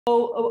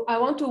So I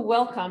want to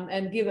welcome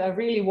and give a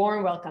really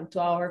warm welcome to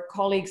our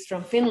colleagues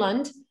from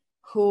Finland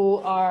who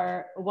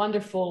are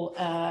wonderful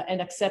and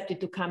accepted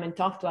to come and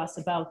talk to us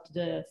about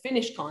the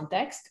Finnish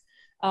context.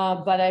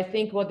 But I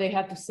think what they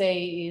have to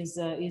say is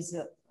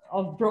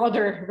of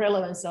broader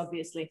relevance,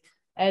 obviously,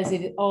 as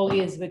it all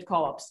is with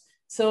co-ops.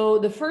 So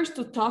the first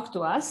to talk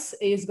to us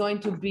is going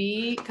to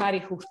be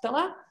Kari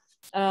Huhtala,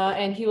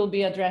 and he will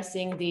be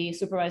addressing the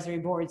supervisory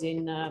boards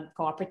in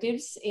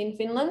cooperatives in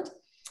Finland.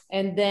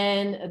 And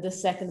then the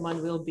second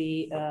one will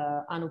be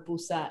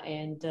Puusa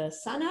and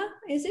Sanna,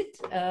 is it?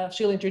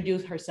 She'll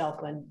introduce herself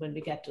when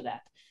we get to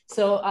that.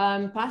 So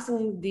I'm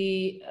passing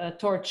the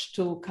torch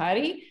to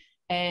Kari,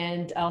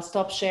 and I'll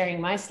stop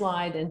sharing my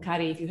slide. And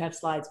Kari, if you have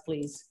slides,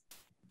 please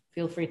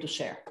feel free to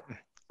share.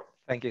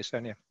 Thank you,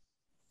 Sonja.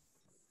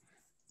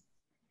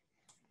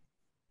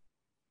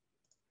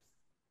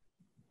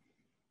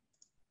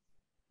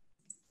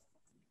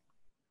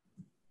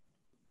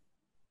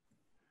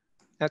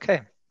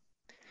 Okay.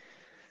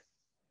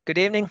 Good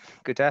evening,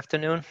 good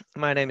afternoon.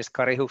 My name is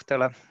Kari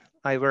Huhtala.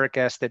 I work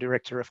as the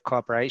Director of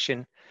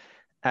Cooperation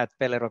at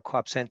Pellervo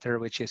Co-op Center,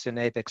 which is an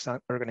apex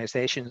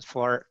organization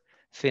for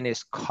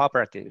Finnish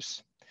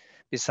cooperatives.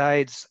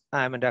 Besides,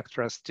 I'm a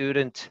doctoral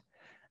student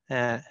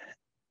at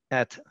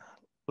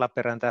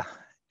Lappeenranta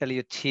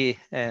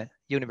LUT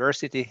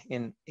University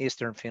in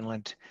Eastern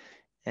Finland.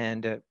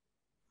 And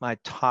my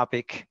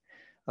topic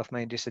of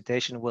my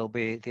dissertation will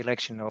be the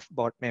election of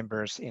board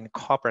members in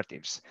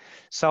cooperatives.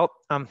 So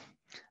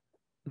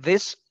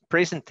this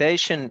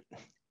presentation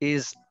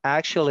is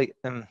actually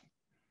kind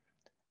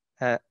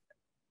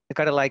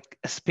of like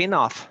a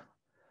spin-off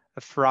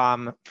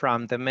from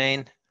the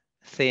main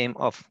theme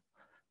of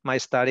my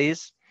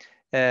studies.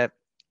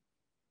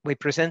 We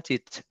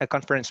presented a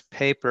conference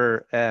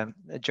paper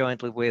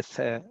jointly with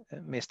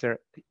Mr.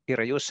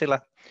 Ira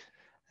Jussila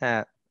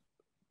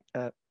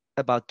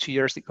about 2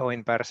 years ago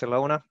in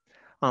Barcelona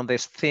on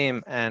this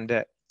theme,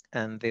 and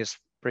this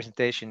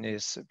presentation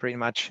is pretty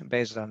much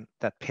based on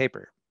that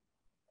paper.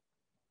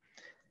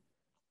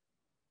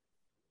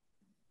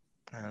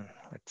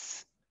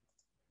 Let's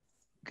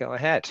go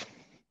ahead.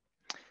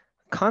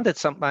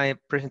 Contents of my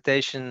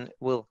presentation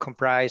will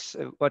comprise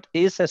what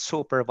is a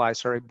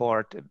supervisory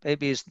board,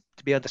 maybe is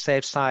to be on the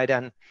safe side,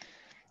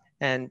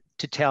 and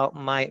to tell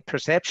my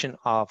perception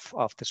of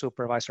the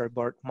supervisory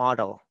board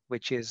model,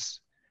 which is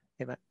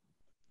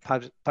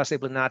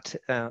possibly not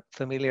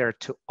familiar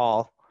to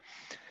all.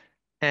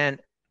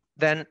 And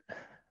then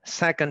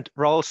second,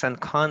 roles and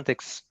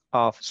contexts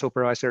of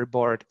supervisory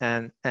board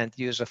and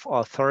use of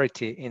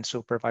authority in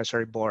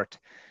supervisory board,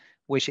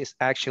 which is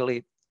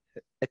actually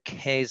a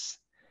case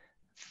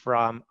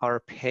from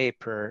our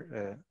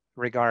paper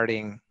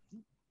regarding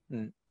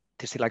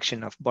the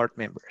selection of board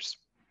members.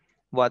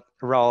 What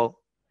role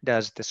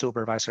does the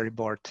supervisory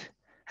board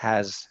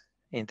has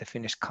in the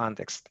Finnish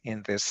context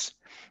in this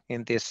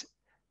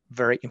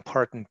very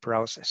important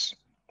process?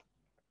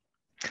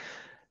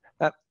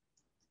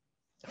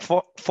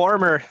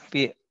 Former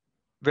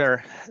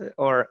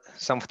or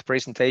some of the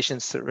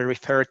presentations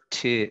referred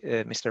to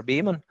Mr.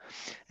 Beeman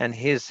and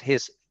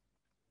his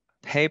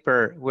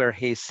paper, where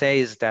he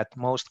says that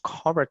most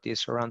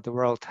cooperatives around the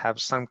world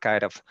have some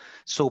kind of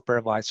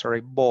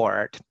supervisory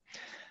board,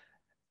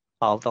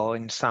 although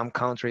in some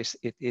countries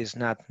it is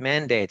not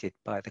mandated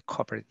by the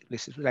cooperative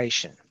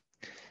legislation.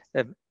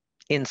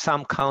 In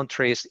some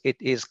countries it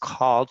is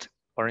called,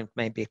 or it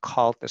may be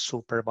called, the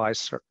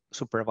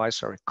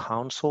supervisory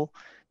council,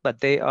 but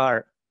they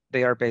are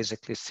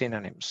basically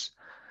synonyms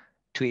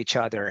to each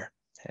other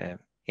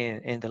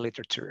in the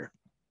literature.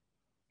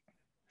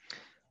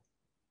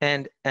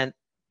 And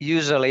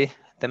usually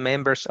the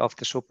members of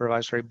the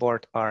supervisory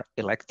board are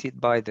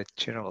elected by the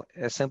General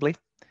Assembly.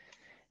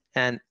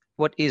 And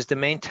what is the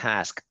main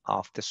task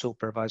of the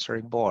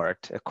supervisory board?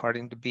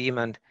 According to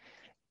Beeman,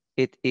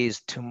 it is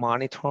to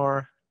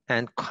monitor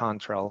and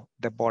control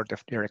the board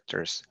of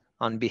directors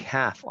on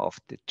behalf of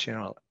the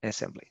General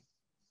Assembly.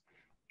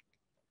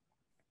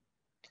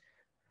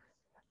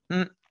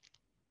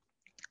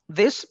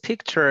 This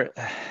picture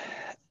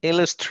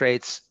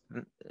illustrates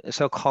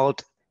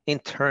so-called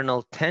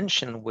internal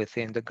tension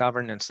within the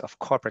governance of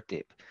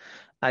cooperative.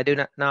 I do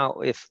not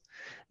know if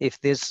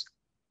this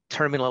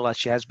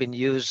terminology has been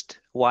used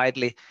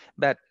widely,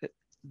 but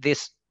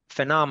this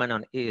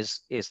phenomenon is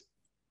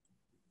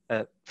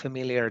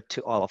familiar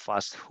to all of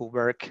us who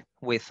work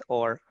with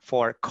or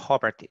for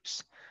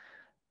cooperatives.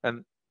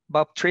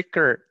 Bob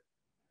Tricker,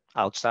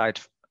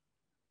 outside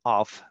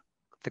of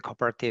the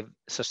cooperative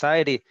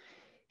society,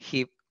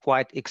 he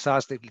quite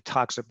exhaustively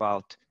talks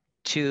about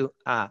two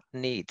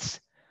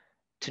needs: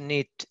 a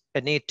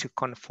need to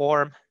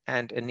conform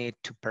and a need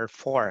to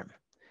perform.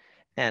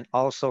 And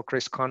also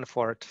Chris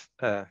Comfort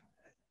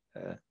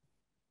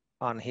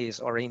on his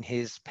or in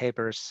his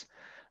papers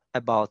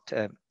about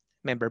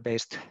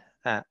member-based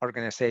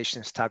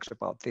organizations talks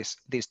about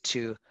these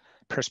two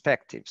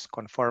perspectives,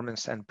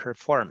 conformance and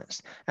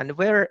performance. And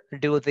where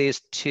do these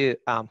two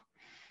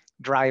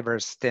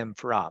drivers stem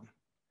from?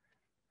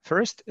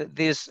 First,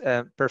 this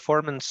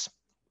performance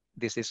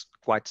this is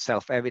quite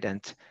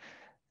self-evident.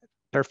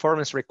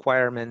 Performance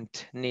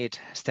requirement need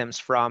stems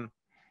from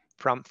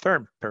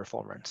firm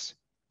performance,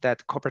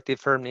 that cooperative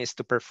firm needs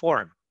to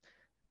perform,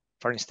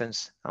 for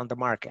instance, on the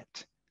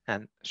market.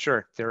 And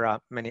sure, there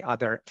are many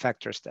other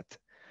factors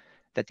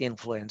that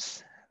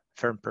influence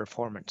firm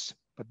performance,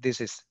 but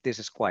this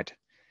is quite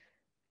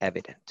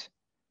evident.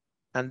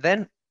 And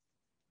then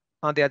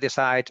on the other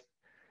side,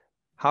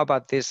 how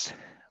about this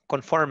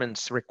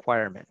conformance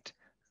requirement?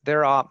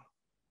 There are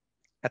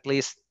at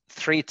least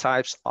 3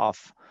 types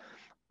of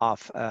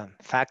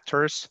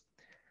factors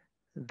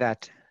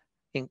that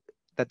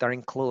are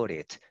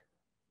included.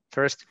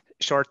 First,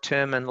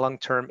 short-term and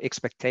long-term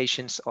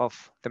expectations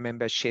of the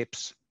membership,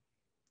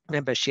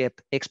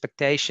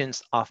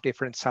 expectations of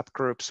different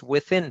subgroups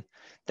within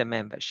the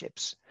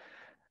memberships,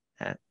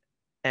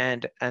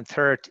 and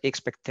third,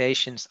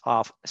 expectations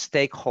of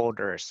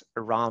stakeholders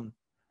around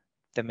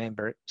the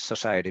member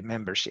society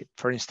membership,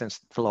 for instance,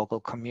 the local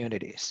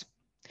communities.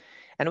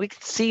 And we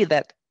can see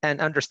that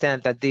and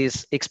understand that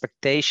these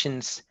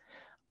expectations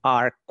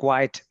are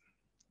quite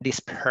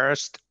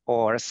dispersed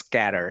or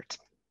scattered.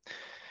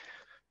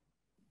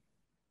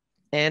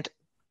 And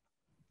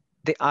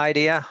the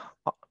idea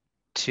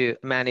to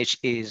manage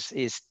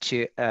is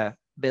to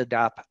build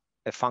up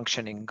a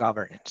functioning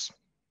governance.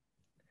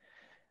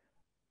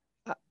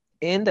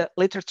 In the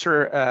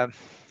literature,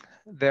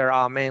 there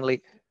are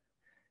mainly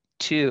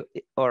two,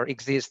 or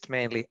exist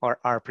mainly, or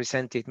are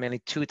presented mainly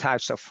 2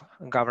 types of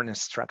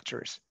governance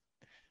structures.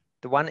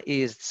 The one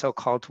is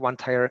so-called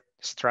one-tier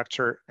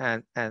structure,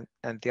 and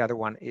the other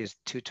one is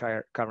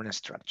 2-tier governance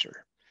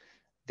structure.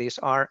 These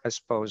are, I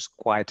suppose,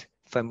 quite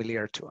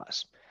familiar to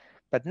us.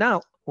 But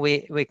now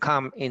we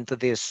come into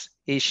this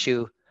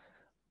issue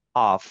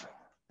of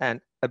and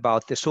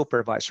about the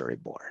supervisory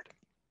board.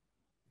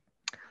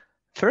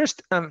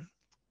 First,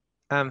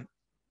 if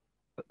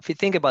you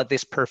think about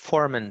this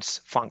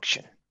performance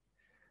function,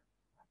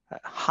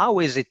 how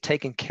is it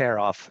taken care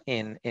of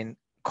in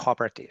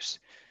cooperatives?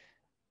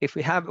 If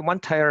we have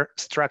one-tier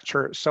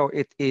structure, so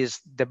it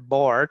is the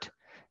board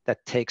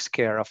that takes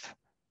care of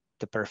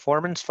the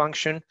performance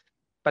function,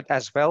 but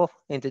as well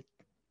in the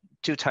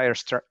 2-tier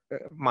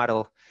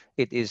model,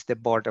 it is the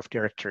board of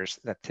directors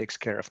that takes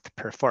care of the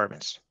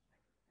performance.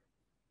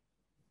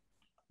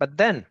 But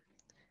then,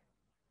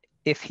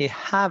 if you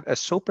have a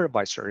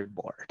supervisory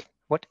board,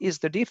 what is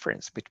the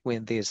difference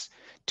between these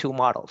 2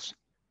 models?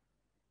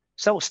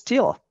 So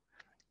still,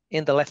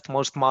 in the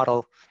leftmost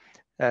model,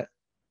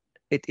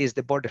 it is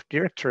the board of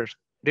directors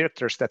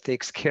that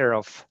takes care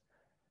of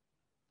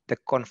the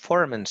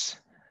conformance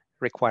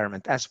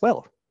requirement as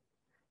well.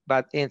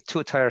 But in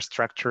 2-tier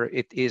structure,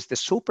 it is the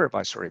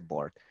supervisory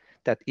board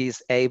that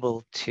is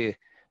able to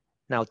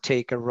now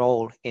take a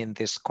role in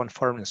this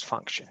conformance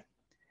function.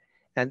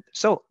 And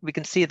so we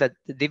can see that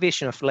the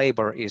division of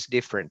labor is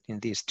different in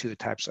these 2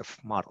 types of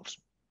models.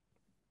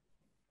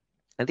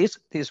 And this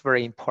is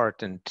very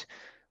important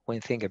when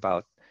you think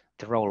about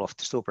the role of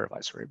the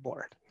supervisory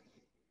board.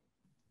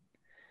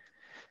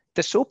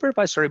 The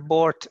supervisory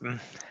board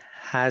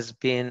has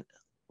been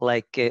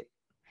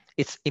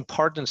its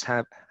importance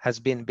has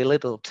been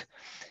belittled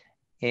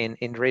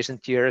in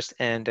recent years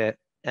and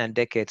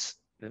decades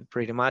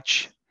pretty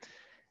much.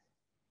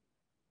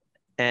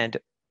 And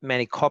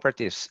many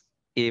cooperatives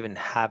even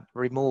have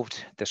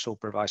removed the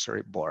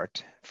supervisory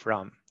board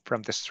from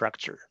the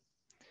structure.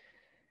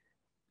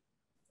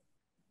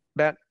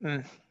 But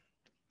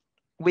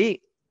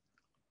we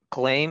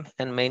claim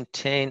and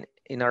maintain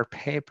in our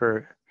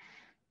paper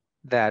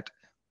that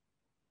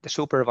the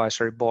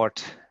supervisory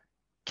board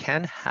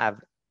can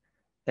have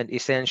an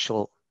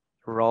essential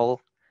role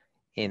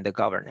in the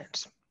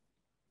governance.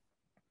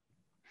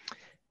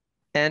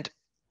 And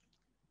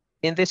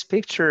in this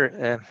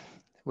picture,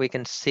 we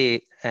can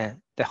see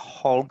the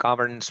whole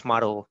governance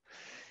model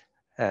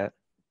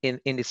in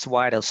its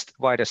widest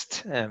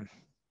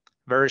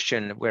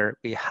version, where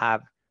we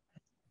have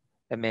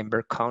a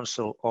member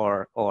council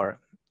or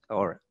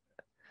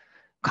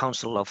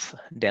council of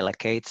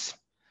delegates,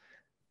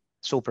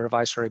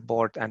 supervisory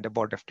board, and the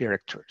board of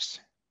directors,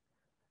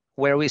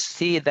 where we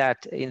see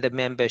that in the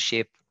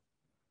membership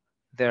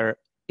there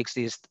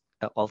exist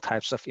all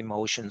types of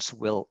emotions,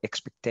 will,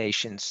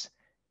 expectations,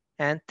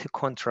 and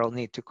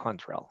need to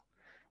control.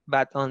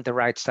 But on the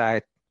right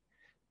side,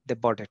 the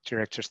board of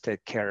directors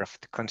take care of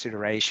the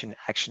consideration,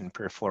 action,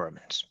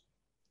 performance.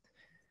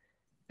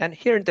 And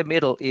here in the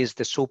middle is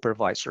the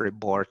supervisory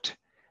board,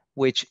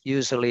 which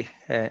usually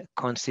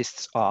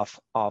consists of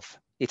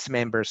its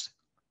members,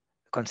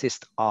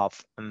 consist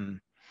of the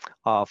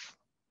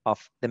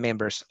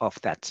members of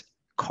that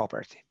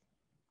cooperative.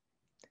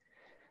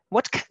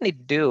 What can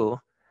it do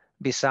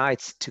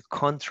besides to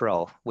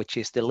control, which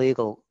is the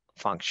legal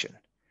function?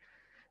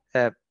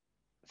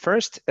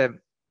 First,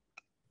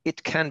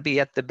 it can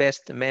be at the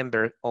best the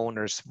member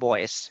owner's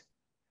voice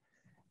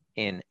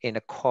in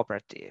a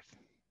cooperative,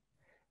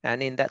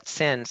 and in that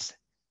sense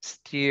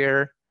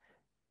steer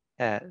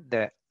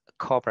the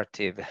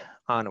cooperative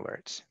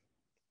onwards.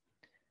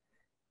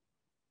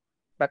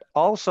 But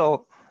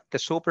also the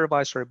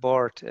supervisory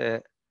board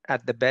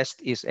at the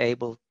best is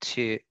able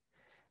to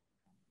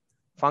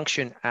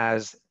function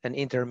as an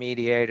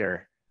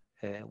intermediator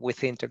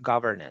within the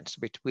governance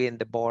between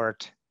the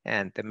board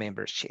and the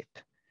membership.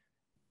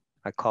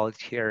 I call it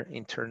here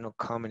internal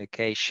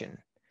communication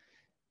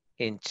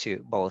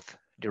into both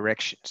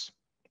directions.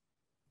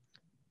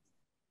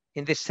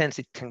 In this sense,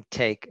 it can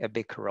take a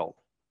big role.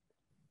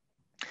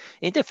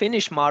 In the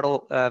Finnish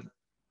model,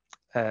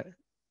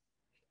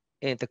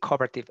 in the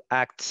Cooperative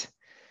Act,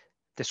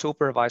 the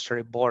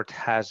supervisory board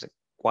has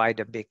quite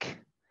a big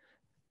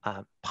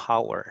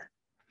power.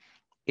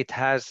 It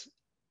has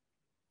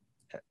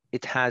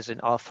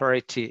an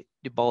authority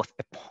to both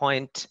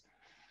appoint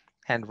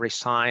and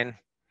resign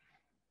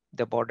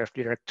the board of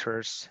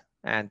directors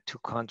and to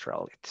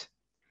control it.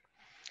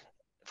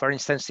 For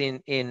instance,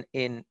 in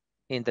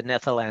the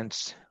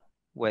Netherlands,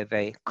 where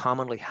they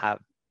commonly have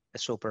a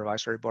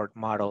supervisory board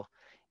model,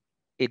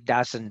 it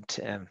doesn't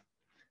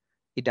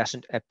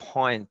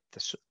appoint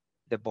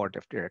the board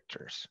of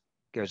directors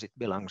because it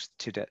belongs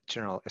to the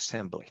General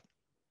Assembly.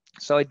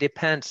 So it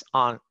depends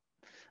on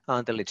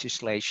the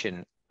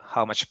legislation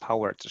how much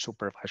power the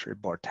supervisory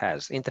board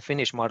has. In the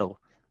Finnish model,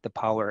 the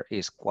power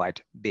is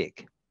quite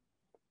big.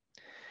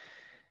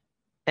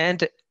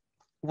 And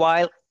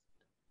while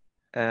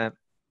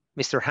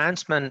Mr.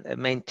 Hansman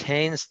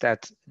maintains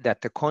that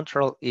the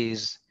control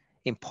is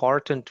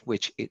important,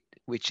 which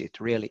it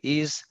really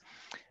is,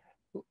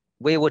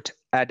 we would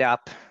add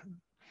up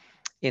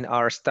in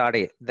our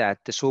study that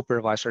the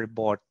supervisory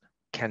board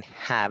can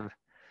have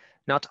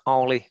not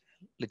only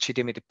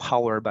legitimate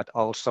power, but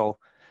also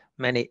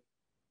many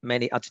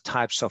other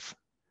types of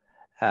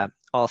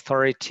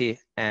authority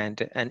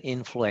and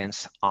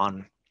influence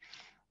on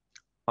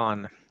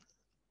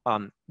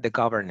the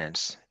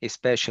governance,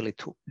 especially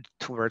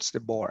towards the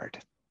board.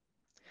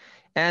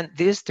 And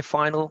this is the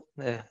final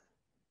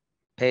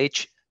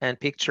page and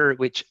picture,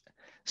 which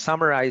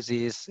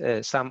summarizes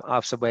some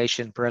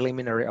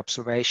preliminary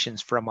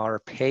observations from our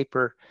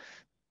paper.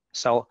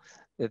 So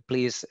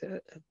please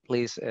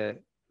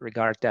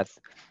regard that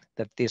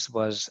this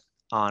was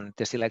on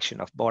the selection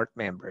of board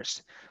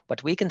members.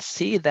 But we can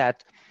see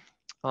that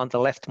on the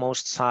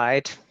leftmost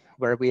side,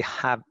 where we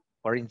have,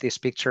 or in this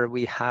picture,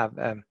 we have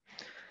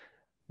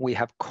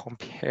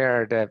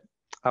compared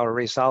our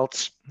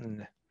results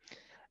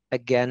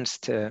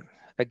against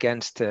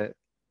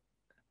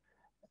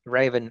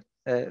Raven's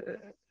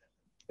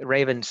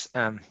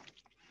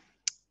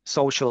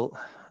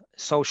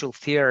social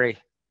theory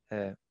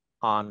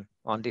on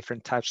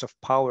different types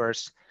of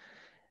powers.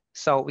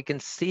 So we can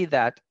see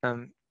that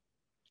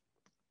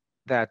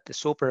that the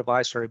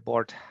supervisory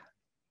board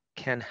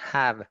can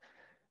have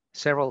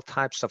several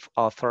types of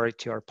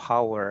authority or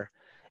power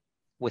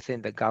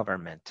within the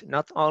government,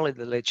 not only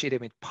the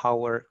legitimate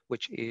power,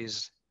 which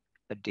is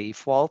a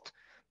default,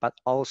 but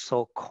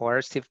also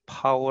coercive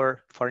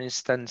power, for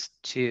instance,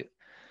 to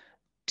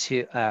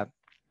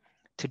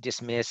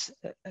dismiss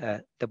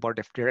the board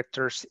of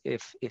directors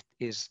if it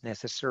is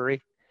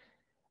necessary.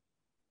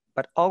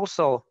 But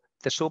also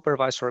the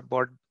supervisory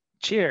board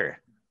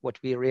chair, what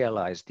we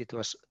realized,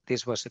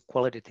 this was a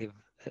qualitative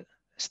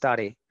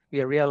study.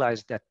 We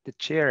realized that the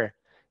chair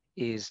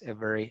is a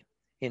very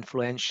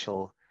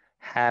influential,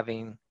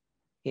 having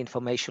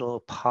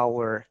informational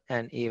power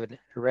and even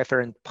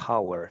referent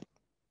power,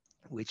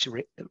 which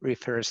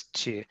refers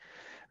to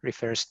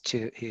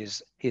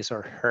his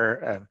or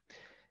her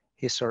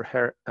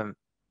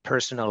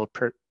personal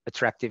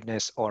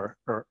attractiveness or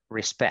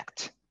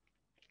respect.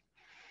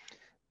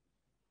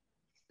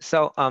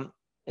 So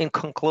in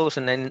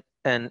conclusion,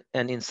 and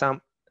in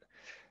some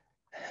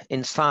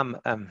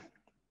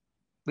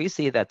we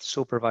see that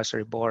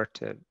supervisory board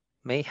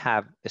may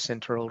have a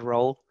central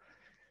role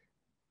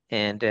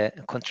and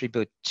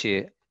contribute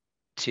to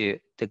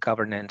the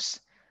governance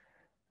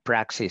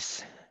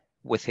praxis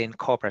within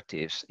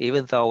cooperatives,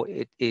 even though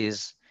it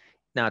is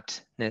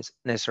not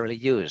necessarily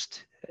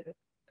used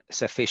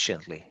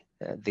sufficiently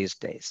these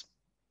days.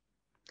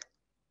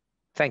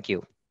 Thank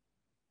you.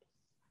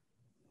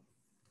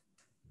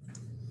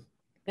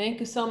 Thank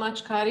you so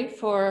much, Kari,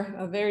 for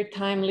a very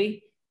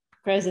timely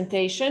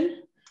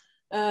presentation.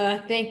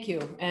 Thank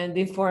you, and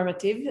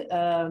informative.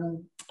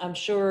 I'm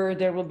sure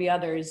there will be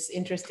others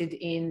interested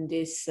in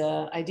this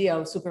idea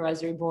of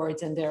supervisory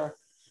boards and their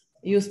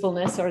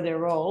usefulness or their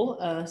role.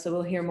 So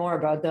we'll hear more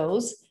about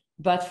those.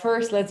 But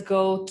first, let's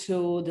go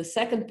to the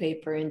second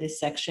paper in this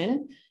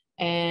section.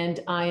 And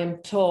I am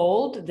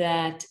told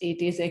that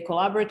it is a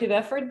collaborative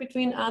effort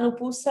between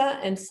Puusa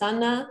and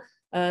Sanna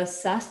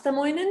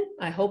Saastamoinen.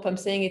 I hope I'm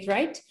saying it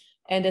right.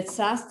 And that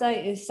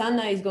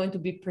Sanna is going to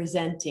be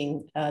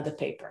presenting the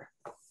paper.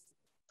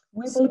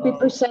 We will be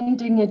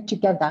presenting it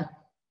together.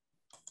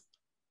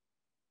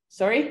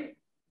 Sorry?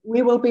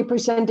 We will be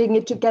presenting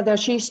it together.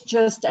 She's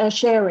just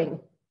sharing.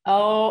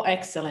 Oh,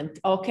 excellent.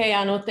 Okay,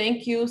 Anu,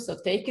 thank you. So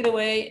take it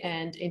away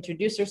and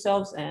introduce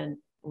yourselves, and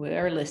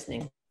we're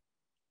listening.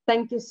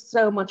 Thank you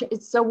so much.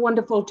 It's so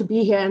wonderful to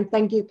be here. And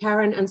thank you,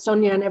 Karen and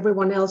Sonja and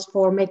everyone else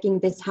for making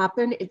this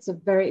happen. It's a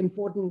very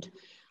important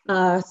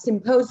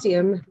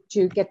symposium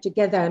to get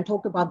together and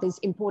talk about these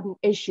important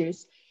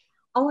issues.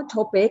 Our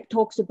topic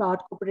talks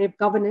about cooperative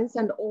governance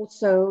and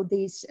also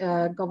these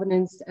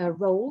governance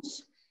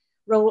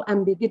role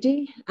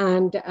ambiguity,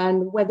 and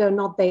whether or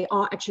not they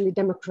are actually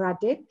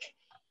democratic.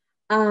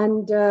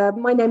 And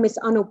my name is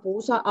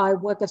Puusa. I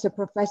work as a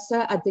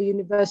professor at the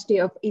University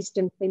of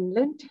Eastern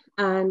Finland.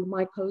 And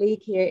my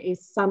colleague here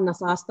is Sanna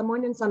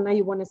Saastamoinen. Sanna,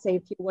 you want to say a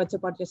few words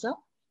about yourself?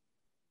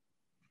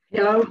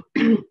 Hello.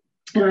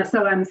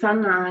 So I'm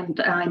Sanna, and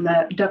I'm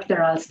a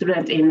doctoral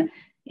student in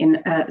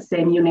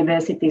same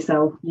university,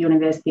 so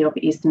University of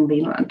Eastern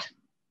Finland.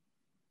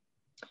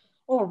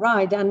 All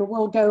right, and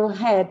we'll go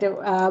ahead.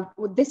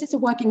 This is a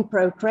work in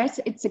progress.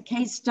 It's a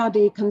case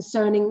study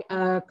concerning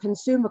a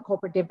consumer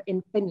cooperative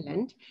in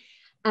Finland.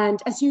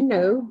 And as you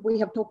know, we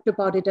have talked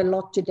about it a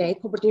lot today.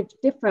 Cooperatives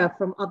differ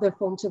from other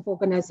forms of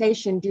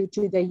organization due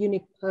to their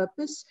unique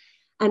purpose,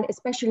 and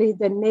especially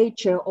the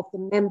nature of the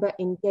member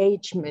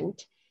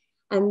engagement.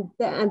 And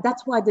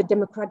that's why the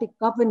democratic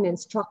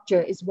governance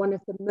structure is one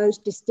of the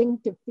most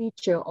distinctive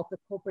features of the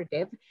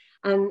cooperative.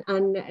 And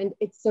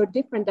it's so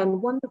different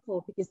and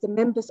wonderful because the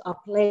members are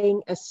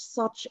playing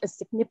such a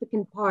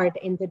significant part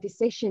in the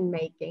decision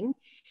making,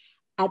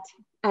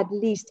 at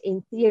least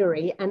in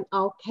theory. And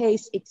our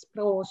case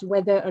explores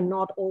whether or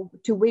not, or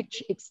to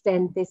which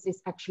extent this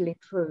is actually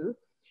true.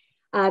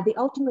 The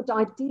ultimate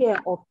idea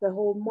of the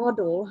whole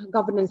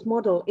governance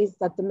model, is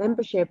that the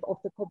membership of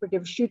the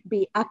cooperative should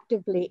be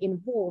actively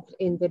involved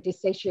in the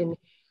decision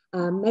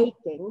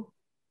making.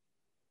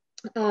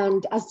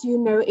 And as you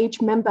know,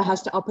 each member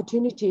has the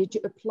opportunity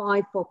to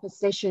apply for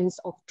positions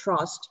of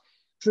trust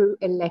through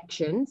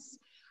elections.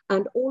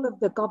 And all of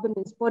the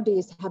governance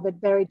bodies have a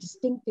very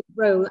distinctive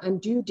role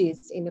and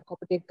duties in the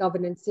cooperative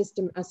governance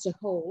system as a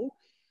whole.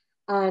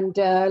 And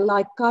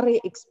like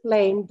Kari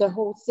explained, the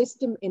whole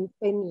system in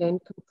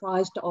Finland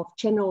comprised of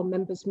general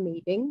members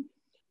meeting,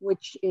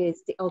 which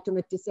is the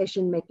ultimate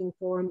decision-making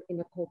forum in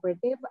a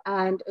cooperative,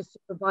 and a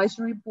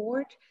supervisory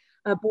board,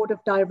 a board of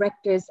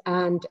directors,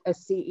 and a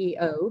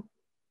CEO.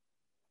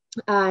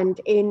 And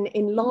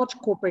in large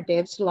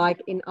cooperatives,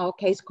 like in our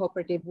case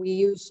cooperative, we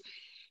use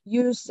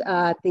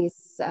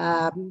this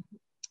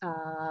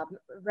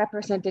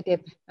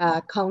representative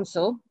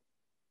council,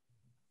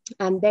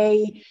 and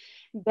they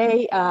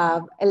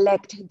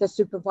elect the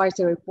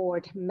supervisory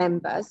board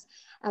members.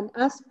 And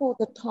as for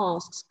the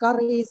tasks,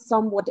 Kari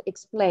somewhat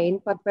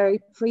explained, but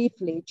very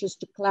briefly, just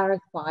to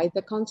clarify,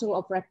 the Council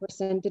of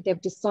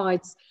Representatives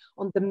decides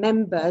on the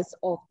members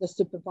of the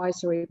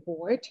supervisory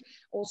board,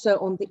 also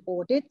on the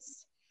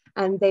audits,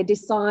 and they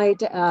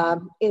decide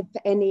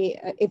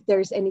if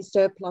there's any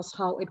surplus,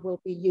 how it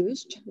will be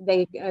used.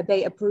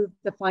 They approve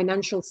the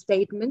financial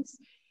statements,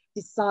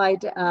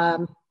 decide,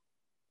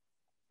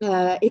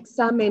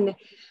 examine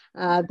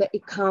the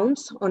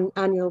accounts on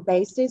annual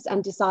basis,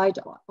 and decide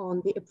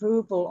on the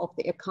approval of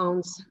the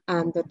accounts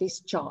and the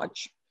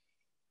discharge.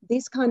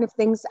 These kind of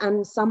things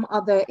and some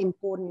other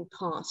important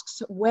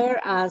tasks.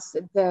 Whereas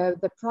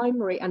the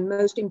primary and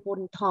most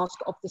important task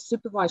of the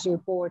supervisory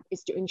board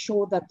is to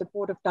ensure that the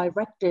board of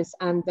directors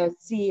and the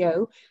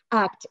CEO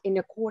act in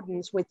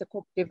accordance with the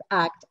Cooperative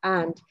Act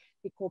and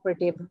the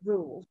cooperative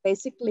rules,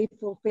 basically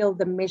fulfill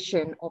the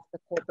mission of the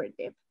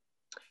cooperative.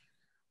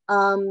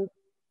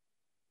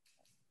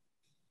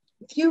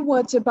 A few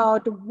words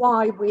about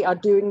why we are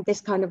doing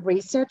this kind of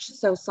research.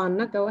 So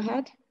Sanna, go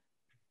ahead.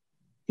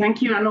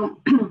 Thank you, Anu.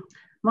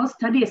 Most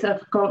studies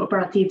of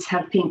cooperatives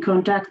have been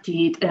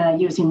conducted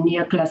using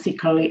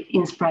neoclassically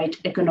inspired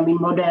economic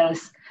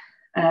models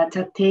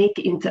that take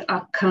into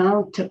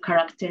account the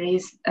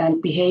characteristics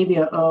and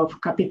behavior of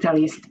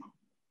capitalist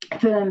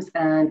firms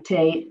and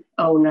their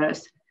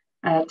owners,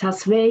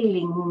 thus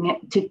failing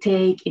to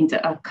take into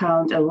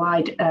account a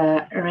wide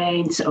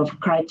range of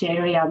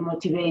criteria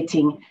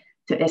motivating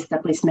the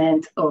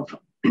establishment of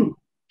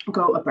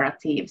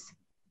cooperatives.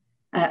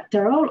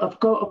 The role of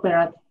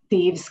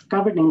cooperatives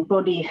governing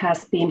body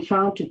has been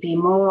found to be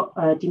more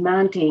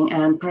demanding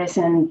and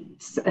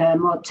presents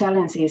more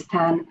challenges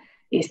than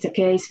is the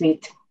case with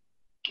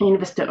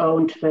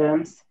investor-owned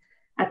firms.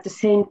 At the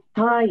same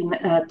time,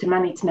 the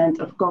management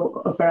of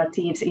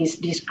cooperatives is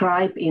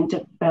described in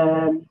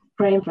the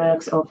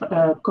frameworks of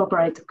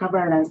corporate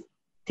governance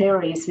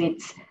theories,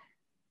 which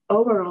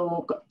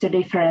overlook the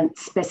different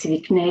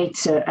specific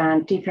nature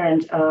and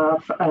different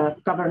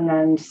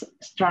governance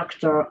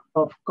structure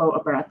of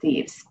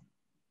cooperatives.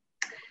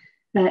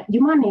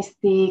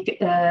 Humanistic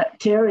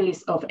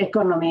theories of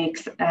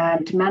economics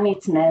and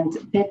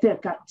management better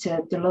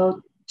capture the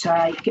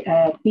logic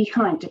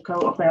behind the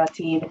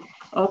cooperative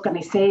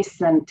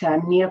organization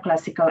than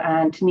neoclassical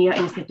and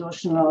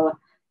neo-institutional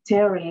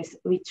theories,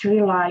 which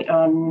rely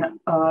on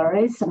a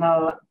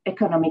rational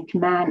economic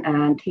man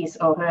and his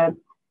or her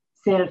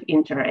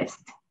self-interest.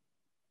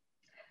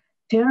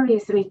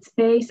 Theories which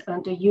based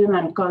on the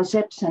human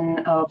conception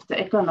of the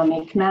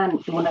economic man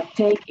do not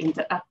take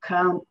into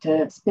account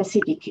the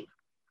specific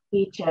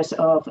features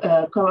of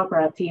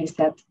cooperatives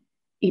that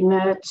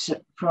emerge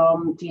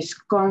from this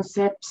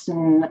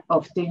conception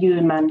of the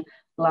human,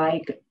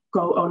 like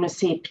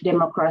co-ownership,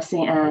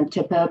 democracy, and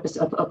the purpose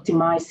of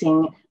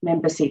optimizing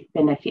membership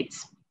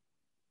benefits.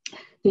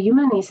 The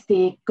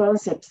humanistic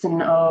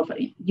conception of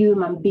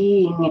human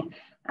being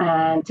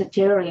and the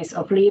theories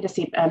of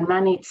leadership and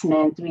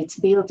management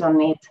which build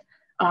on it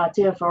are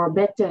therefore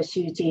better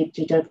suited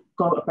to the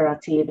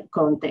cooperative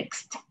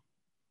context.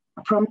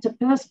 From the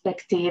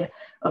perspective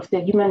of the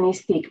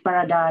humanistic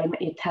paradigm,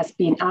 it has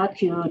been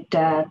argued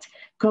that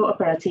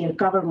cooperative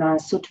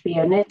governance should be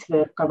a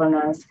network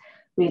governance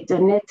with a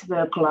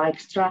network-like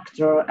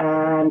structure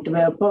and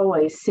where power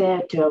is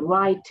shared to a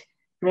wide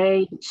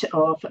range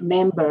of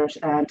members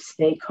and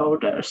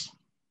stakeholders.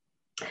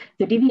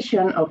 The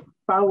division of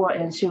power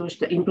ensures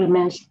the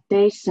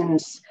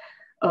implementations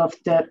of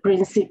the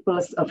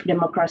principles of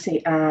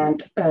democracy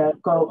and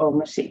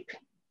co-ownership.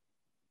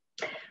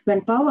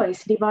 When power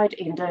is divided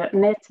in the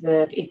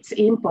network, it's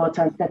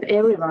important that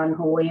everyone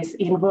who is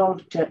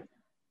involved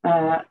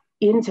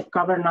in the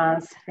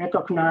governance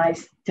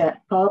recognize the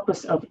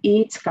purpose of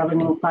each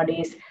governing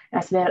bodies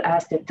as well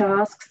as the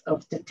tasks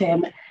of the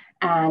TEM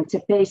and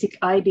the basic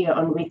idea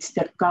on which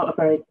the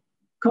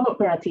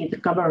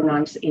cooperative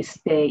governance is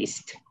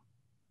based.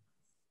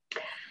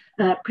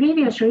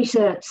 Previous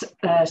research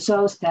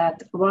shows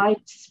that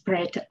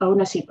widespread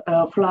ownership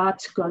of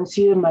large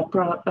consumer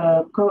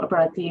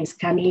cooperatives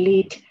can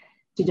lead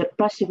to the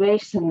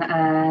passivation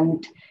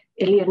and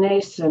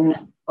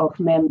alienation of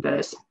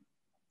members.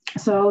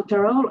 So the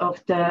role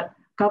of the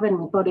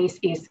governing bodies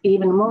is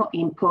even more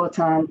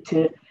important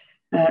to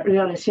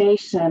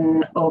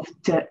realization of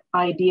the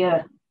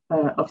idea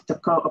of the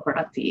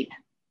cooperative.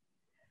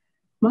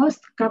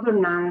 Most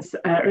governance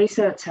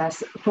research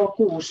has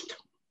focused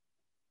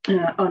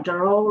on the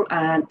role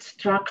and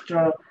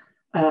structure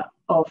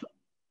of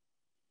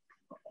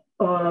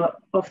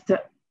the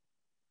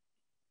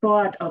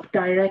board of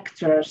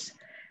directors,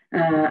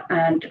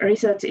 and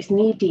research is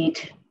needed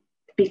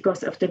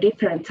because of the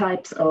different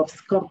types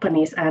of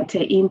companies and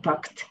the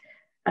impact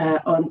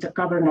on the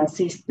governance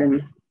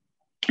system.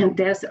 And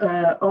there's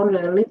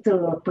only a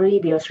little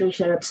previous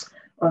research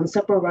on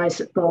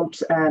supervisory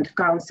boards and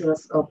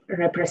councils of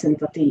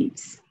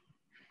representatives.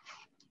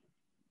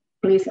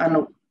 Please,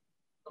 Anu.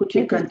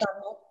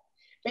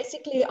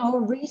 Basically,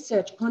 our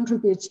research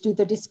contributes to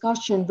the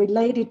discussion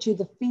related to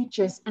the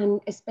features and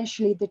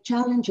especially the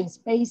challenges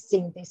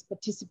facing this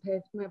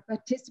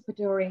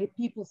participatory,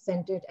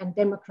 people-centered and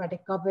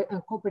democratic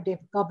cooperative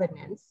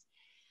governance.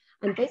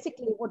 And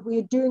basically what we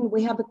are doing,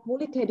 we have a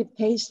qualitative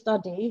case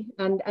study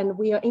and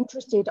we are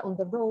interested on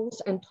the roles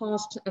and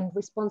tasks and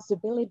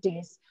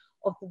responsibilities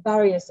of the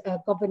various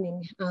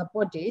governing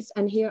bodies.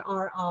 And here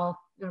are our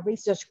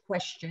research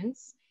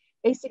questions.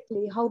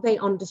 Basically how they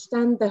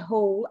understand the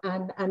whole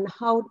and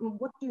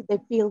what do they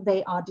feel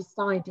they are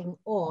deciding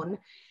on.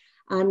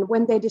 And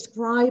when they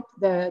describe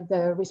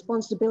the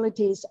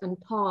responsibilities and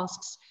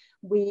tasks,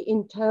 we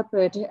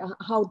interpret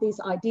how these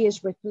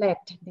ideas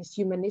reflect this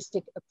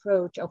humanistic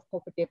approach of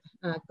cooperative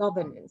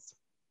governance.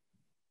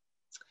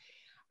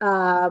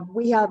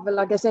 We have,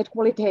 like I said,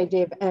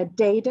 qualitative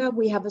data.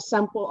 We have a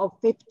sample of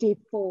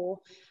 54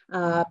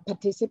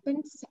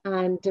 participants,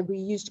 and we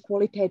used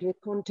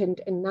qualitative content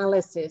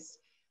analysis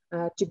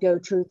to go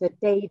through the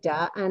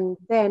data, and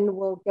then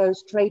we'll go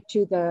straight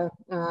to the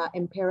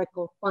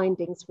empirical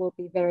findings. We'll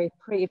be very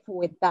brief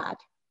with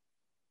that.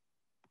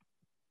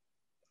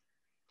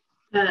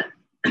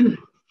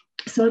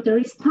 So the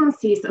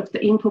responses of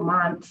the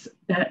informants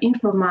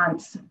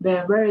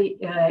were very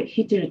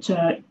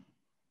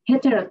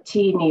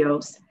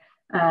heterogeneous,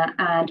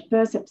 and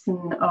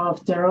perception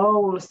of the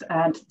roles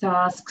and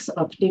tasks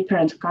of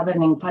different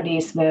governing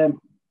bodies were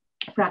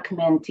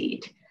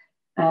fragmented.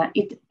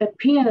 It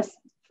appears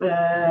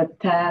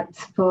that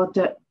for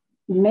the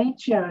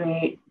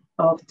majority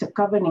of the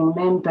governing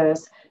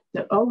members,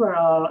 the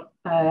overall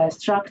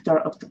structure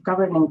of the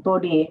governing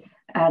body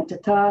and the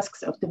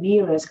tasks of the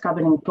various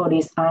governing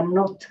bodies are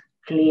not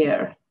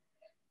clear.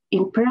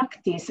 In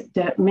practice,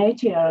 the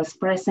materials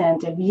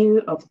present a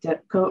view of the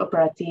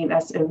cooperative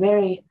as a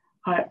very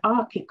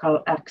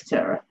hierarchical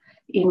actor,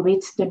 in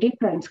which the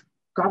different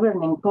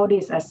governing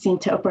bodies are seen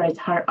to operate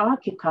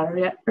hierarchical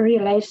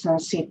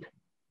relationship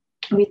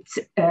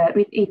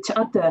with each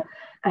other,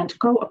 and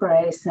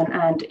cooperation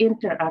and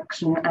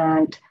interaction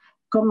and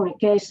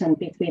communication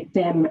between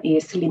them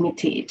is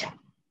limited,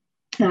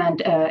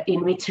 and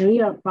in which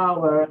real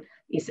power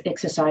is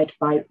exercised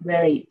by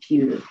very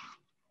few.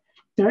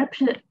 The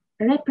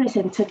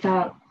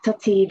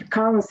representative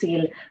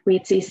council,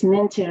 which is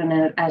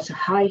mentioned as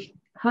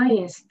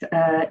highest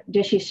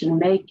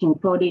decision-making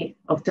body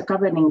of the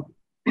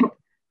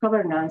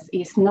governance,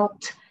 is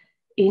not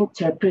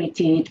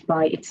interpreted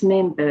by its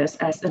members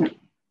as an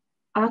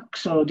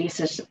actual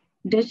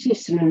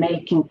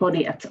decision-making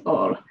body at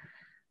all.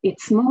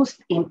 Its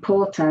most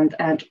important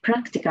and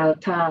practical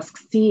task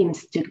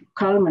seems to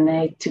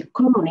culminate to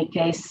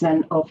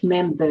communication of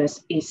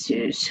members'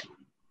 issues.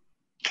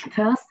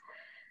 Thus,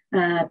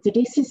 the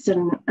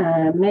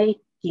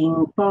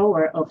decision-making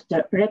power of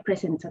the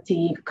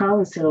representative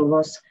council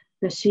was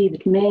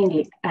perceived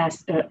mainly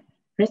as a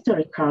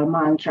rhetorical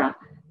mantra,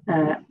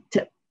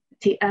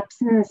 the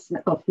absence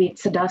of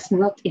which does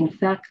not in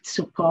fact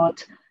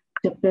support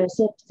the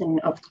perception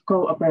of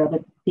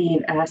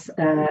cooperative as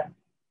a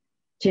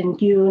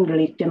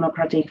genuinely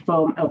democratic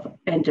form of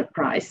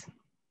enterprise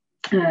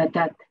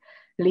that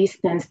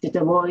listens to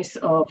the voice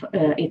of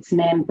its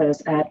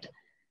members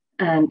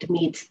and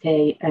meets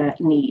their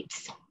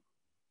needs.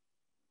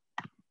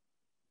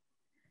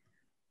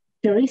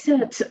 The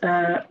researchers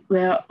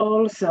were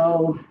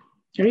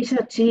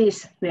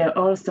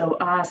also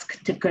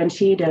asked to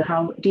consider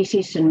how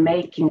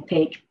decision-making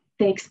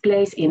takes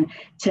place in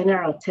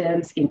general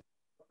terms in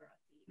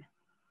cooperative.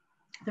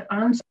 The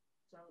answer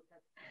showed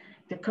that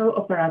the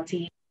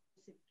cooperative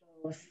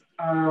principles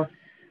are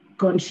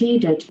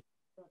considered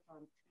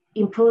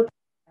important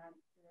and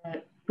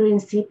the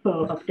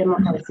principle of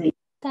democracy.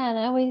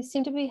 Sanna, we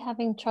seem to be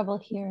having trouble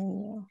hearing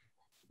you.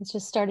 It's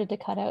just started to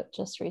cut out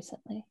just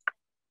recently.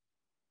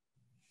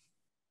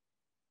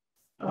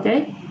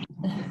 Okay.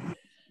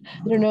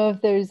 I don't know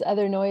if there's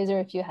other noise or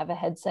if you have a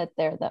headset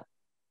there. That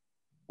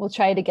we'll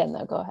try it again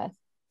though. Go ahead.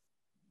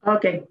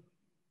 Okay.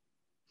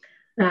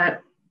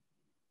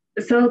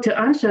 So the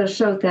answer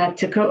showed that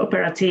the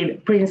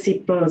cooperative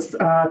principles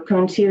are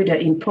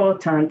considered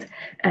important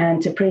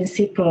and the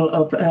principle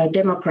of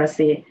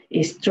democracy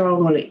is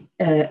strongly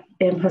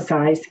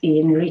emphasized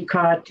in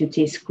regard to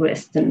this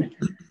question.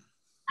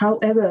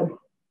 However,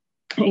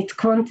 its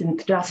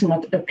content does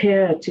not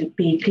appear to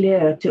be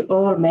clear to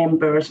all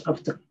members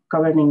of the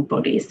governing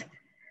bodies.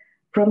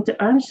 From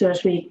the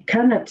answers, we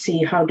cannot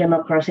see how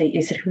democracy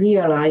is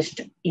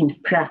realized in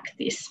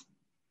practice.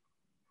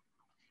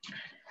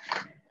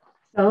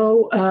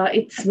 So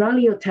its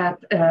value that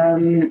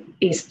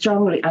is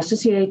strongly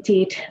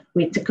associated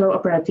with the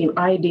cooperative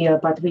idea,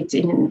 but which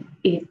in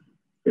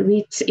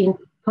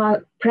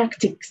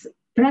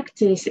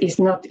practice is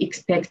not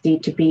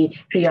expected to be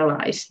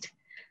realized.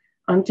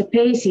 On the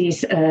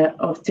basis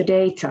of the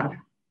data,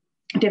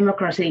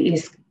 democracy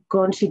is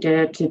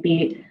considered to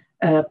be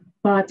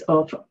part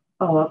of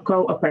a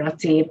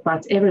cooperative,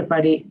 but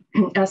everybody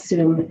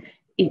assumes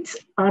its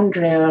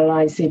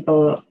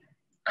unrealizable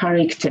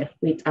character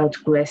without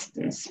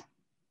questions.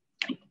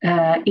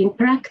 In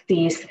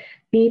practice,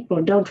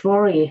 people don't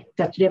worry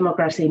that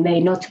democracy may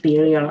not be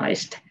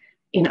realized.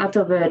 In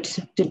other words,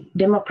 the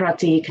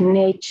democratic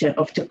nature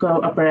of the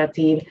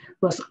cooperative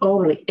was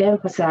only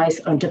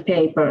emphasized on the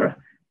paper.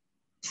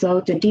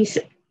 So the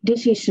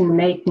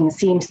decision-making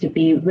seems to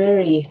be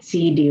very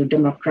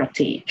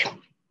pseudo-democratic.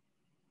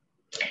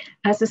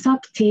 As a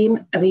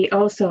sub-team, we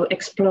also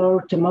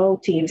explored the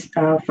motives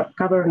of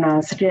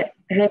governance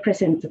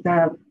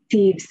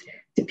representatives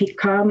to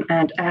become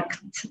and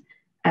act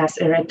as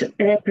a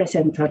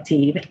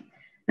representative.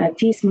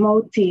 These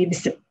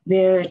motives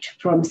varied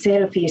from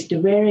selfish to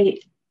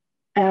very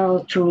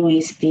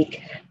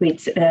altruistic,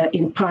 which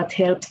in part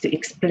helps to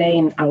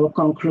explain our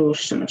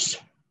conclusions.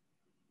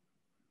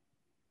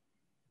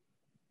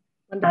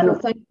 Wonderful,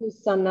 thank you,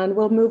 Sanna. And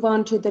we'll move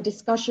on to the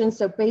discussion.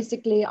 So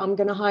basically, I'm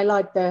going to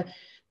highlight the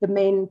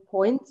main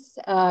points.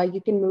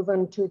 You can move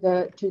on to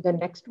the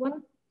next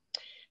one.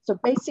 So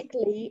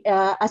basically,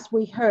 as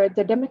we heard,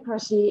 the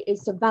democracy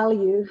is a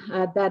value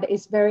that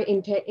is very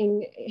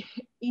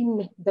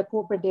in the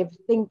cooperative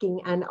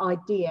thinking and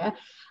idea.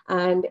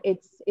 And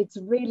it's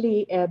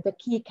really the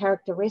key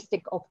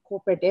characteristic of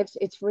cooperatives.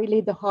 It's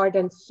really the heart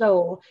and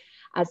soul,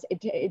 as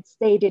it's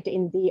stated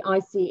in the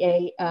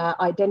ICA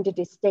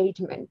identity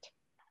statement.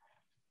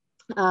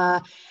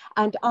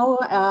 And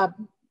our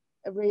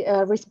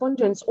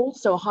respondents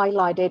also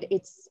highlighted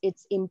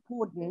its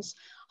importance.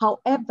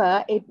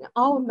 However,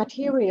 our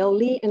material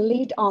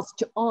lead us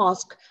to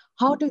ask,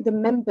 how do the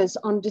members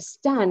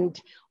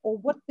understand, or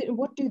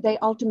what do they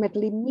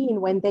ultimately mean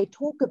when they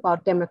talk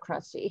about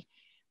democracy?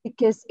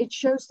 Because it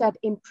shows that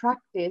in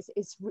practice,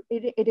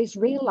 it is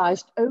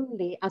realized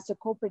only as a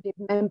cooperative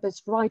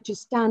member's right to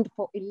stand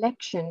for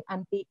election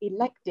and be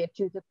elected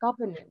to the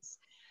governance.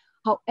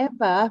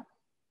 However,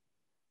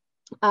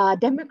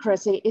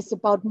 democracy is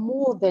about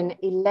more than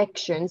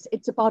elections.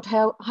 It's about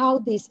how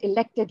these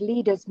elected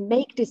leaders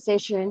make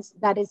decisions.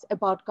 That is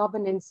about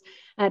governance,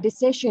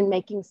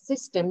 decision-making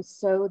systems.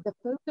 So the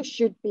focus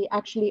should be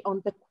actually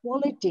on the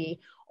quality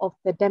of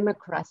the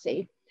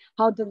democracy,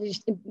 how the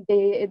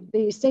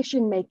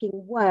decision-making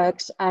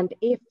works, and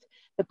if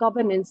the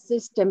governance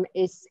system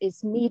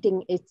is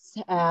meeting its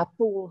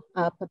full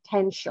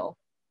potential.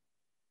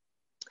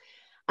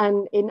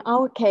 And in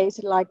our case,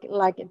 like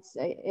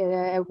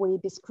we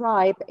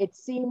describe, it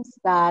seems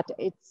that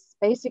it's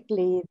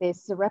basically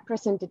this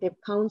representative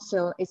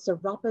council is a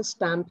rubber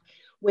stamp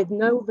with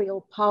no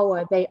real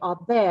power. They are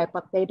there,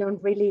 but they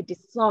don't really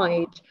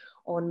decide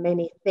on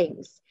many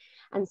things.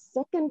 And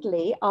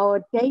secondly,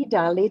 our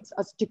data leads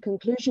us to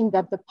conclusion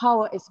that the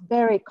power is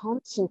very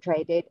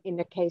concentrated in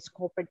a case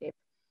cooperative.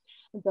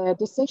 The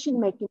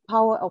decision-making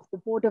power of the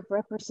Board of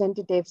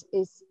Representatives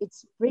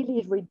it's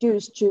really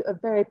reduced to a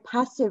very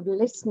passive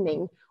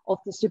listening of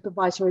the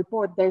Supervisory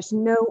Board. There's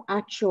no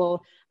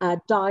actual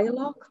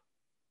dialogue.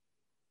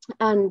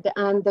 And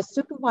the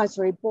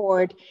supervisory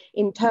board,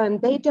 in turn,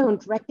 they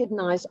don't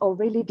recognize or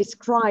really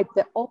describe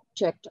the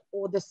object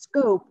or the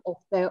scope of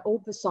their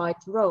oversight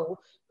role.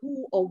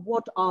 Who or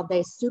what are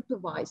they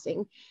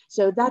supervising?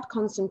 So that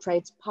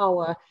concentrates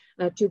power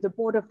to the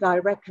board of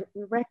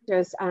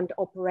directors and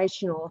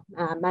operational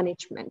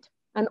management.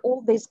 And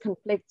all this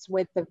conflicts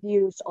with the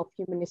views of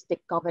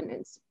humanistic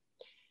governance.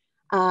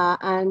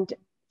 And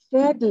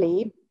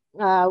thirdly,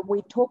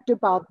 we talked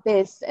about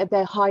this,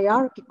 the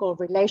hierarchical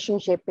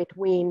relationship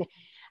between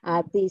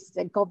these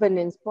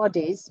governance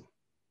bodies.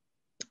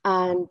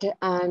 And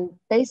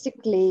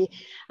basically,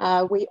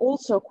 we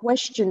also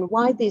question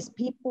why these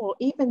people,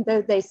 even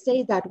though they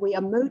say that we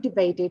are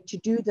motivated to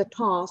do the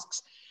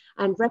tasks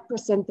and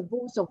represent the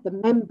voice of the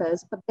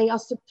members, but they are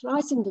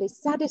surprisingly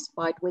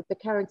satisfied with the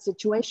current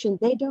situation.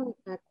 They don't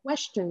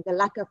question the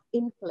lack of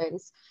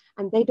influence,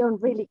 and they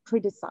don't really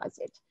criticize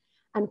it.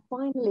 And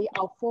finally,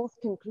 our fourth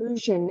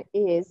conclusion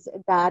is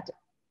that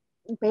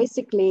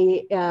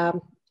basically,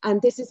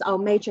 and this is our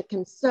major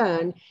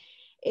concern,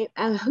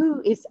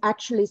 who is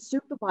actually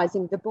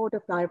supervising the board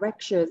of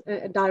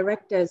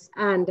directors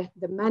and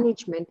the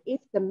management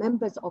if the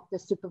members of the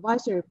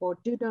supervisory board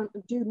do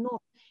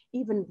not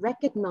even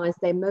recognize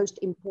their most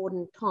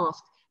important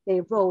task,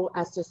 their role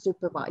as a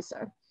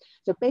supervisor.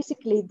 So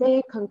basically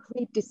their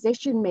concrete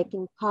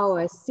decision-making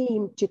power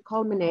seemed to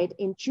culminate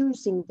in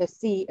choosing the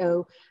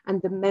CEO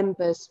and the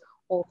members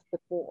of the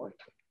board.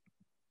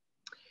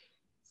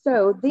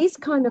 So these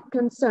kind of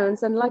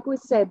concerns, and like we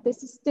said,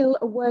 this is still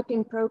a work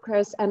in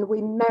progress, and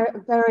we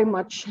very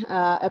much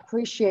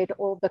appreciate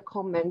all the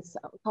comments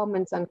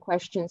and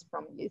questions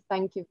from you.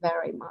 Thank you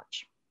very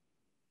much.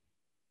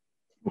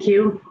 Thank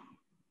you.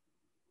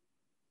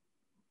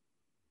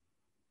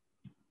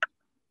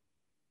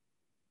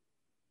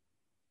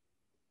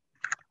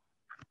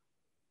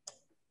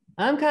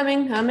 I'm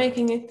coming, I'm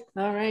making it,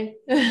 all right.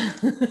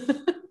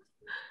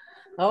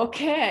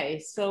 Okay,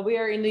 so we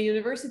are in the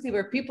university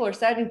where people are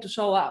starting to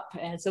show up,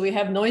 and so we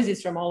have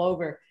noises from all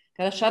over.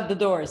 Gotta shut the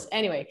doors.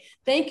 Anyway,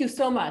 thank you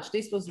so much.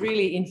 This was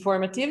really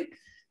informative,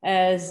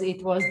 as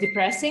it was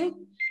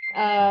depressing,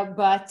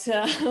 but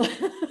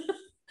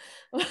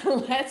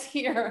let's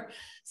hear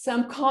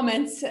some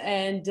comments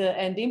and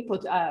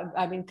input.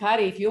 I mean,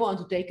 Kari, if you want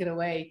to take it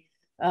away,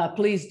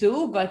 please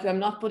do, but I'm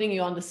not putting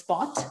you on the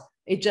spot.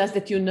 It's just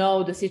that you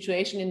know the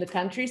situation in the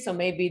country, so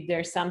maybe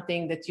there's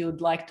something that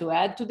you'd like to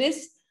add to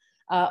this.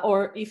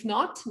 Or if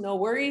not, no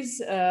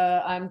worries.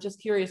 I'm just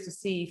curious to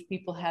see if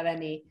people have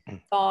any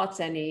thoughts,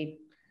 any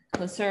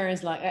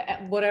concerns, like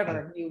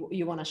whatever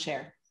you want to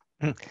share.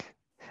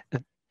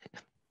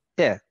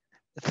 Yeah,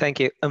 thank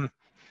you.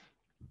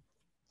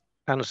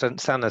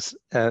 Sanna's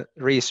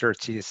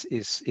research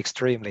is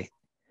extremely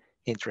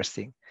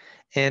interesting.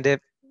 And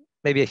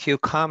maybe a few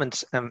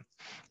comments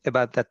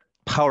about that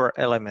power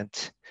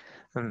element,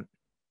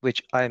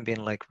 which I've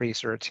been like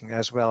researching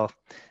as well.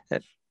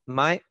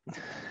 My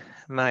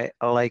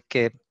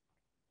like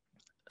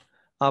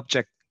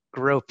object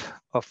group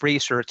of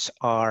research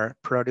are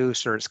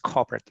producers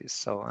cooperatives.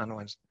 So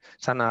and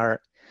Sanna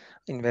are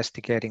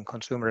investigating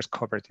consumers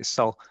cooperatives.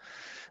 So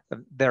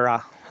there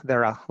are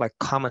like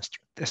common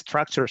the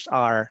structures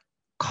are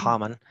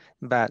common,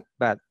 but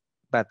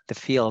the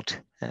field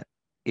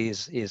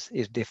is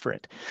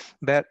different.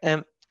 But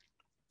I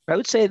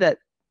would say that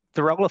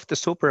the role of the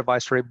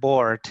supervisory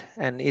board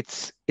and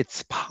its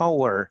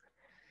power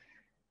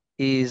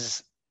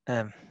is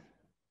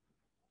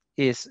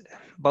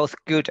both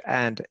good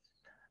and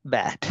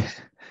bad,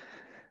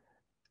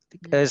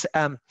 because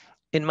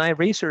in my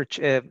research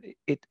I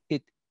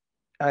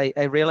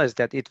realized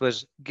that it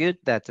was good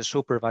that the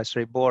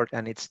supervisory board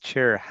and its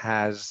chair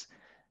has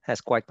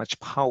quite much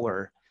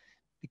power,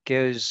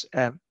 because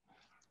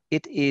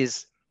it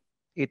is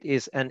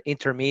an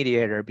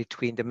intermediary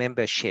between the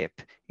membership.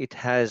 It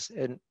has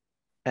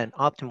an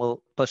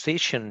optimal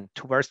position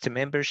towards the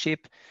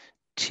membership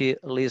to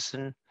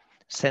listen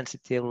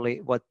sensitively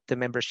what the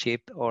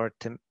membership or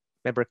the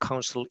member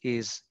council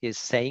is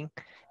saying,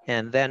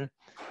 and then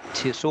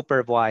to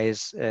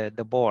supervise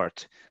the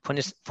board.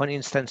 For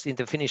instance, in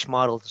the Finnish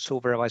model, the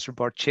supervisory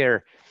board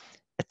chair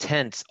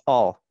attends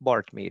all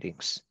board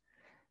meetings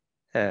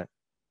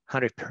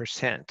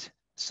 100%.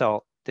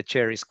 So the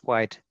chair is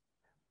quite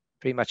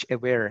pretty much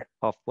aware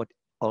of what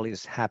all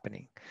is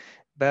happening.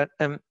 But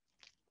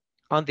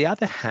on the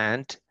other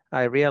hand,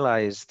 I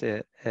realized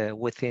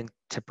within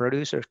the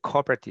producer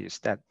cooperatives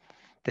that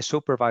the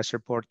supervisory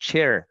board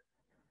chair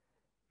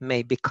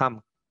may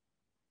become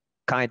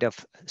kind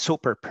of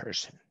super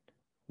person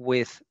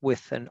with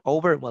an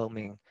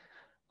overwhelming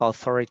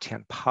authority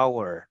and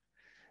power,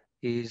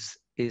 is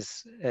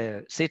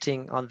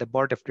sitting on the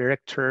board of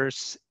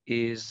directors,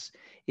 is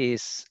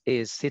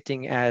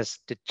sitting as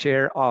the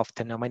chair of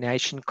the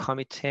nomination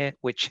committee,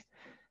 which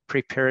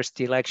prepares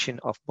the election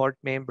of board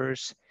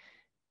members,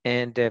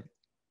 and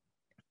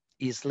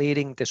is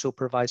leading the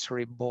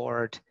supervisory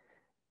board.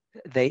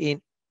 They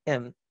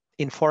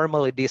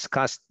informally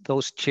discuss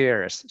those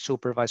chairs,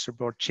 supervisory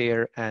board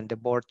chair and the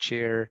board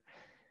chair,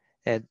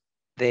 and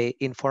they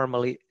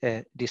informally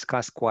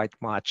discuss quite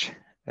much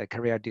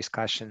career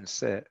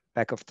discussions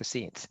back of the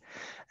scenes.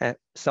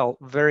 So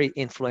very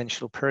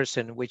influential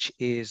person, which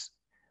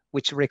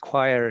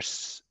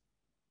requires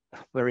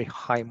very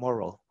high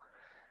moral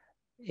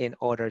in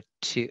order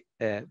to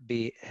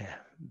be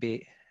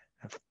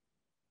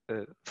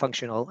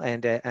functional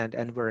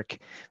and work.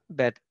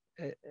 But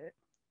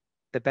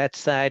the bad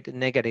side,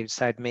 negative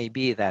side may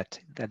be that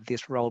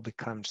this role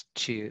becomes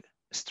too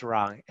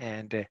strong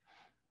and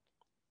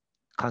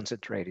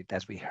concentrated,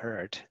 as we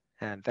heard,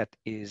 and that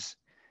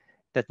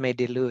may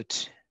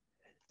dilute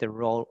the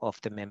role of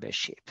the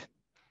membership.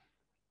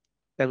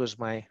 That was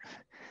my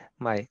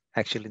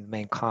actually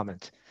main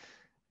comment.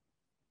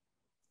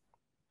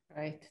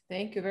 Right,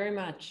 thank you very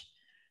much.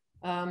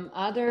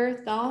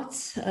 Other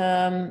thoughts?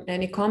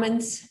 Any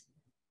comments?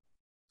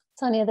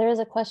 Sonja, there is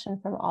a question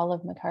from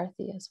Olive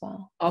McCarthy as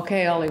well.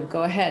 Okay, Olive,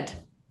 go ahead.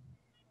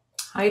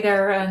 Hi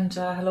there, and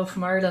hello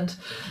from Ireland.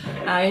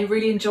 I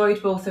really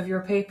enjoyed both of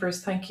your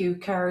papers. Thank you,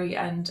 Kari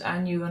and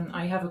Anu. And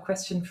I have a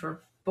question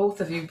for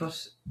both of you,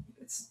 but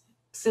it's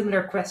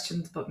similar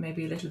questions, but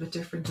maybe a little bit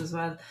different as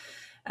well.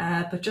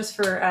 But just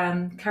for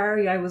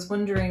Kari, I was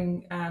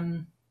wondering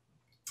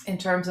in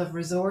terms of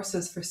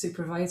resources for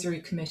supervisory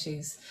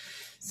committees.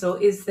 So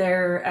is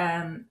there,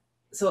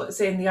 so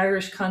say in the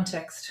Irish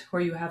context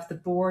where you have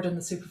the board and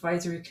the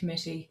supervisory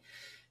committee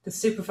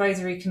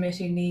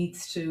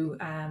needs to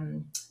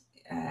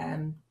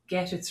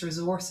get its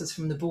resources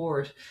from the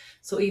board.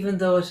 So even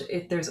though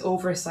there's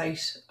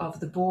oversight of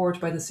the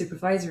board by the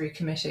supervisory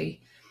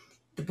committee,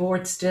 the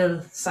board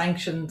still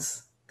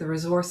sanctions the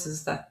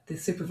resources that the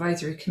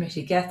supervisory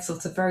committee gets. So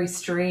it's a very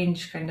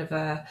strange kind of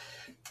a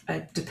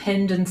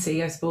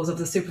dependency, I suppose, of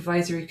the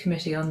supervisory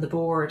committee on the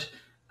board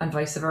and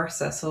vice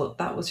versa. So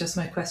that was just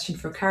my question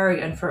for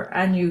Kari, and for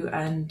Anu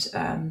and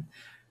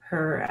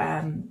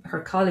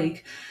her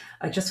colleague.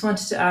 I just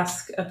wanted to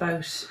ask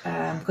about,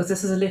 because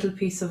this is a little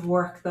piece of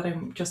work that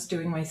I'm just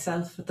doing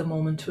myself at the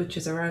moment, which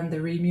is around the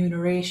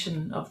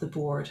remuneration of the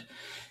board.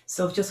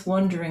 So just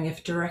wondering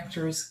if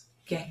directors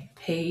get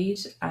paid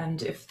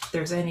and if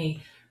there's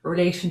any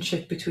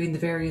relationship between the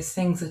various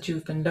things that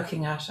you've been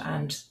looking at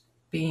and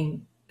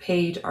being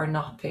paid or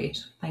not paid.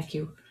 Thank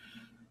you.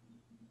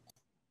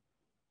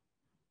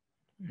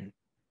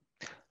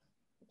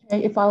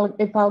 If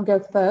I'll go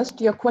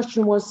first, your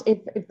question was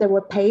if they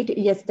were paid.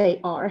 Yes, they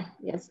are.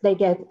 Yes, they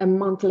get a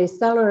monthly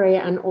salary,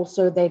 and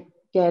also they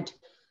get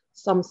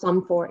some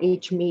sum for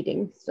each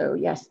meeting. So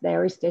yes,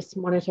 there is this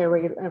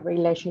monetary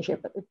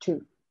relationship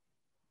too.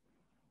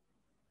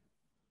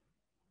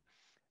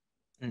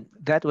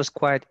 That was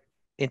quite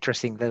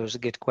interesting. That was a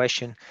good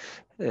question,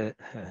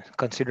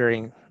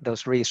 considering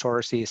those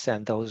resources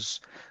and those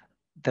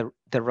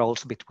the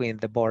roles between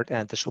the board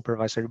and the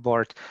supervisory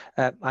board.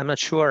 I'm not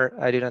sure,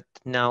 I do not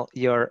know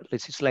your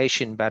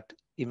legislation, but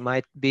it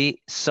might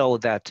be so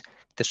that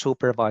the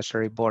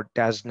supervisory board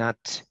does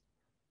not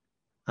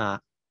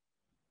appoint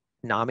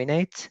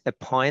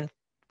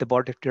the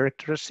board of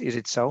directors. Is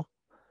it so?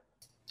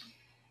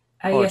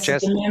 Yes,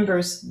 just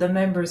the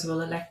members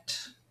will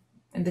elect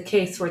in the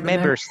case where the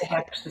members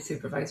elect the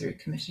supervisory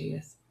committee.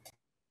 Yes.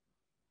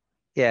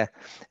 Yeah,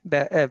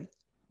 but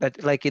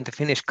like in the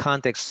Finnish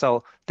context,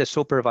 so the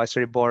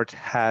supervisory board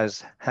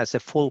has a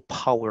full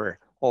power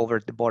over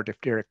the board of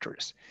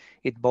directors.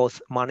 It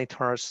both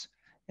monitors,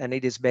 and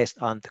it is based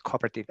on the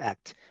Co-operative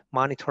Act,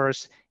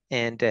 monitors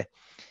and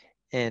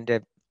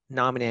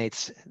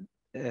nominates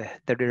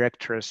the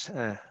directors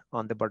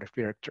on the board of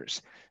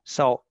directors.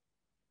 So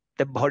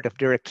the board of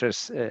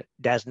directors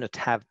does not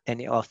have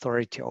any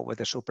authority over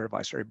the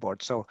supervisory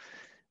board. So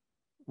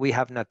we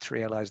have not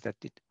realized that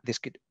this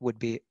would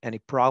be any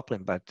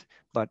problem, but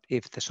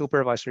if the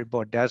supervisory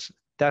board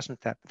doesn't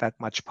have that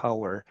much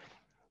power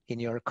in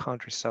your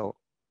country, so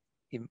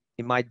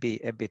it might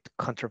be a bit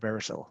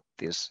controversial,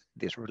 this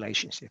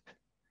relationship.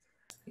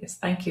 Yes,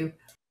 thank you.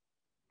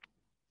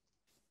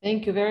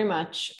 Thank you very much.